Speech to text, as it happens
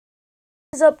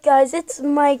What is up, guys? It's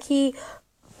Mikey.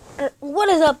 What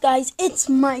is up, guys? It's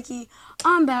Mikey.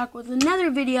 I'm back with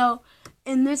another video,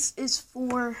 and this is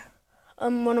for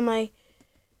one of my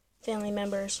family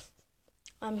members.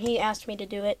 He asked me to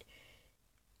do it,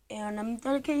 and I'm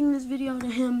dedicating this video to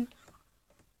him.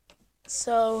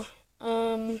 So,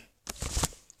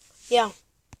 yeah.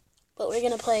 But we're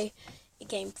gonna play a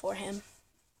game for him.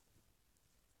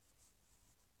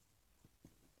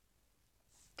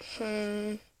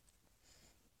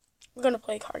 We're gonna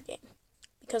play a card game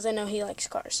because I know he likes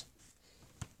cars.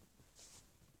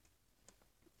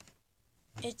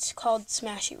 It's called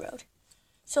Smashy Road.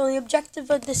 So the objective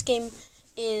of this game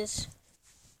is,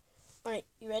 alright,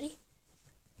 you ready?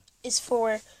 Is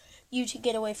for you to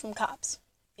get away from cops.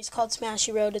 It's called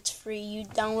Smashy Road. It's free. You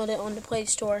download it on the Play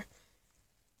Store.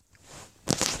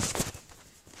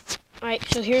 Alright,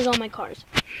 so here's all my cars.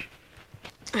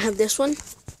 I have this one.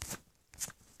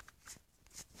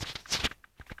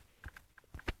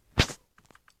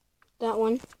 That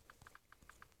one.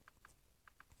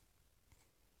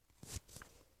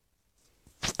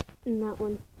 And that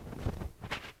one.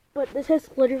 But this is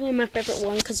literally my favorite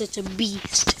one because it's a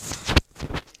beast.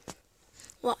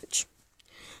 Watch.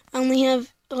 I only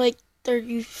have like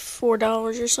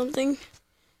 $34 or something.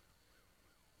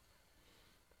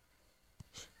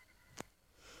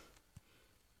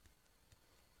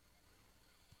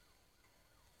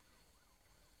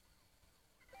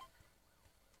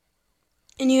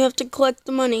 And you have to collect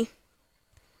the money.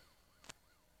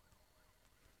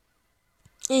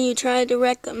 And you try to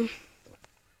wreck them.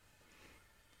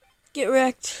 Get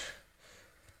wrecked.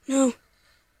 No.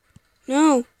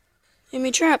 No. Get me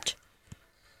trapped.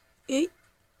 Yeet.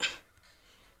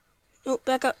 Nope,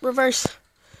 back up. Reverse.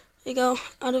 There you go.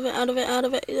 Out of it, out of it, out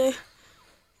of it. There.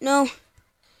 No.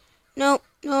 No.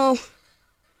 No.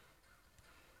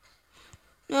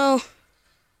 No.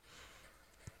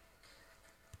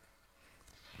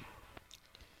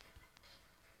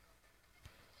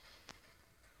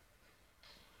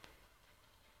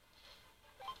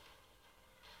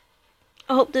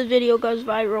 I hope this video goes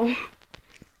viral.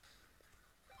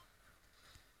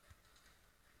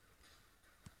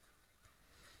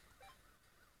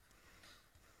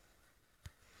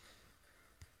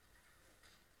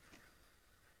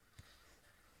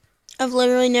 I've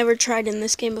literally never tried in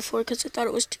this game before because I thought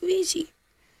it was too easy.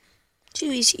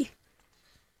 Too easy.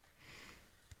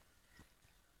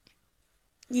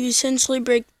 You essentially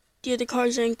break the other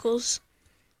car's ankles.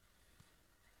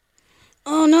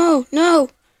 Oh no, no!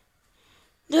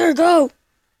 There, go!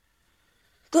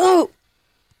 Go!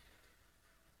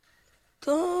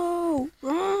 Go!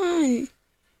 Run!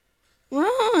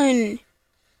 Run!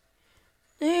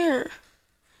 There.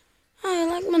 I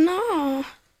like my nah.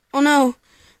 Oh no!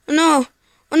 Oh no!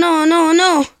 Oh no! Oh no! Oh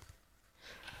no!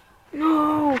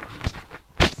 No!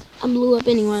 I blew up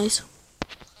anyways.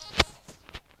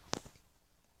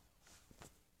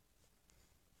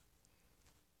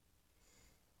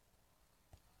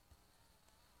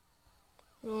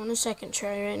 We're on a second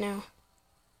try right now.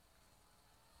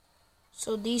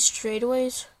 So these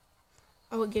straightaways,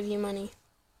 I will give you money.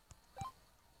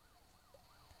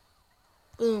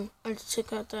 Boom, I just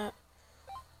took out that.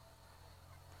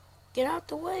 Get out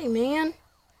the way, man.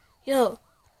 Yo,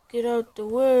 get out the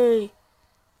way.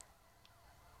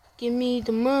 Give me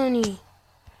the money.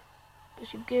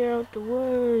 Just get out the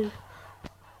way.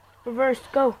 Reverse,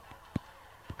 go.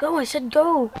 Go, I said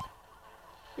go.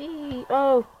 Whee.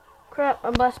 Oh, crap,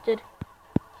 I'm busted.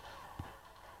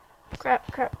 Crap,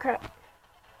 crap, crap.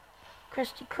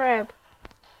 Krusty Krab.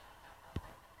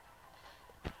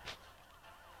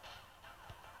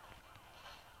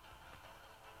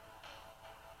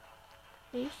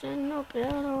 He's in no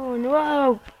battle.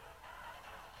 Whoa!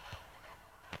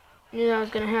 Knew that was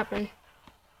gonna happen.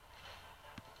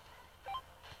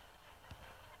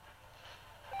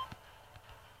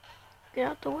 Get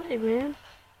out the way, man.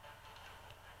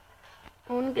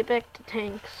 I want to get back to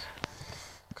tanks.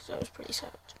 Because that was pretty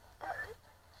savage.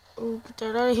 Ooh, get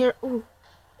that out of here. Ooh.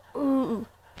 Ooh.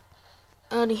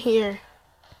 Out of here.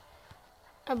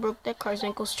 I broke that car's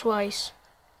ankles twice.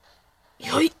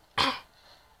 Yoink!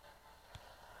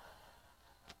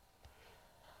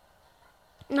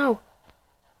 No.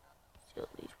 Steal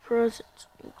these presents,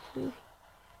 including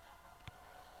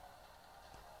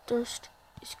thirst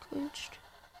is quenched.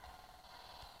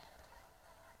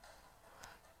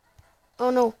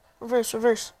 Oh no, reverse,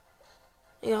 reverse.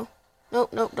 There you go.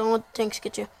 Nope, nope, don't let the tanks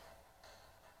get you.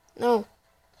 No,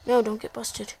 no, don't get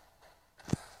busted.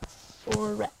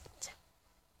 Or wrecked.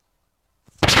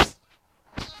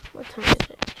 What time is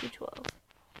it? 2:12.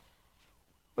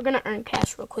 We're gonna earn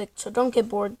cash real quick, so don't get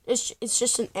bored. It's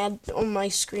just an ad on my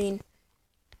screen.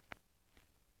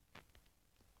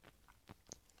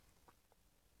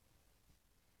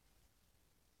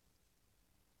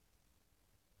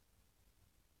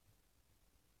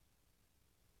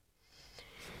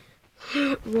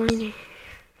 Whiny.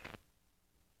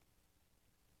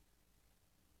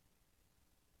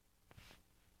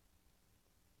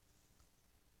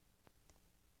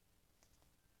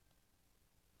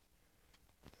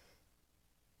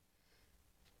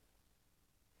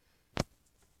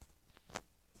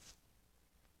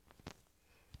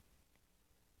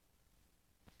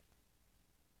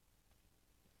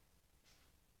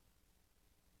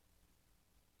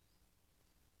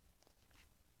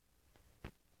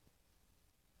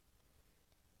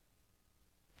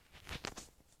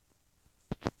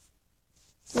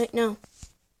 Wait, no.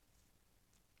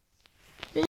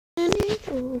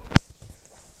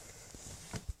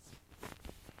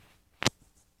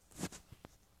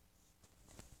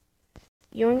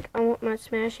 Yoink, I want my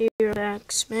Smashy Hero back.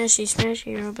 Smashy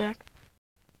Hero back.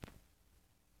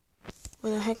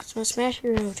 Where the heck is my Smashy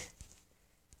Hero?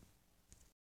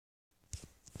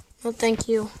 No, thank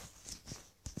you.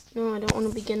 No, I don't want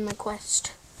to begin my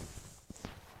quest.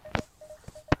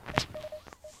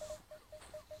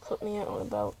 Put me out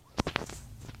about.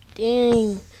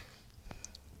 Dang.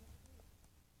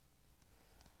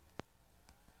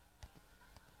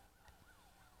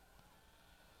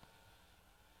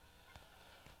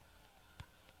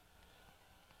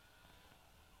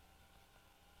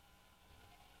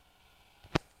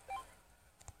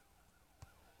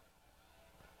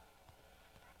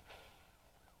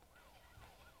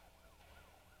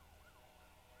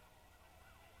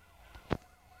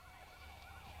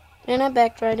 And I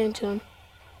backed right into him.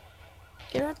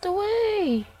 Get out the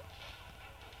way!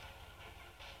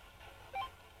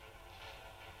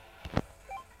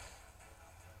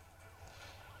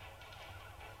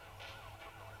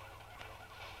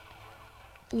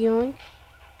 Yoink.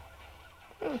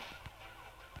 The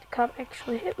cop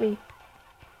actually hit me.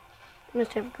 I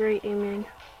must have great aiming.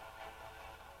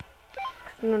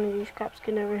 None of these cops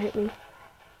can ever hit me.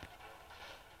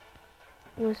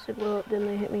 Unless they blow up, then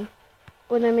they hit me.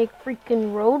 When I make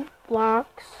freaking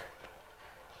roadblocks.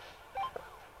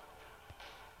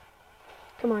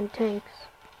 Come on, tanks.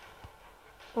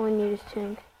 All I need is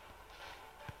tank.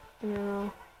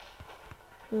 No.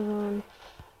 Move on.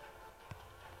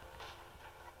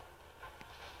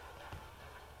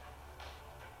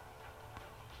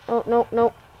 Oh, no,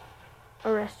 no.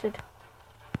 Arrested.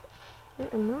 Wait,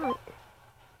 I'm not.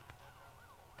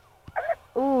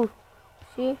 Ooh.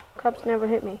 See? Cops never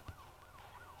hit me.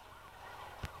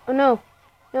 Oh, no.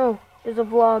 No. It's a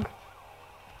vlog.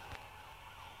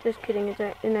 Just kidding. It's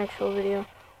an actual video.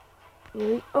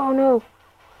 Oh, no.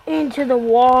 Into the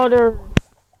water.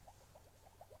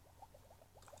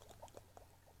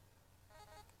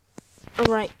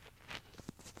 Alright.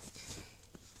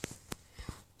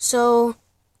 So,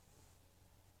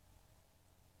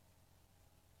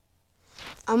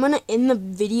 I'm going to end the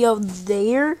video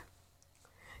there.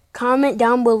 Comment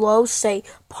down below, say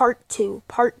part 2,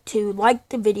 like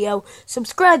the video,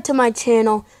 subscribe to my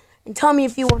channel, and tell me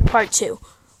if you want part 2.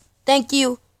 Thank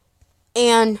you,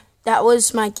 and that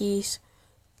was Mikey's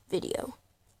video.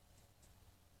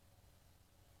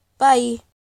 Bye.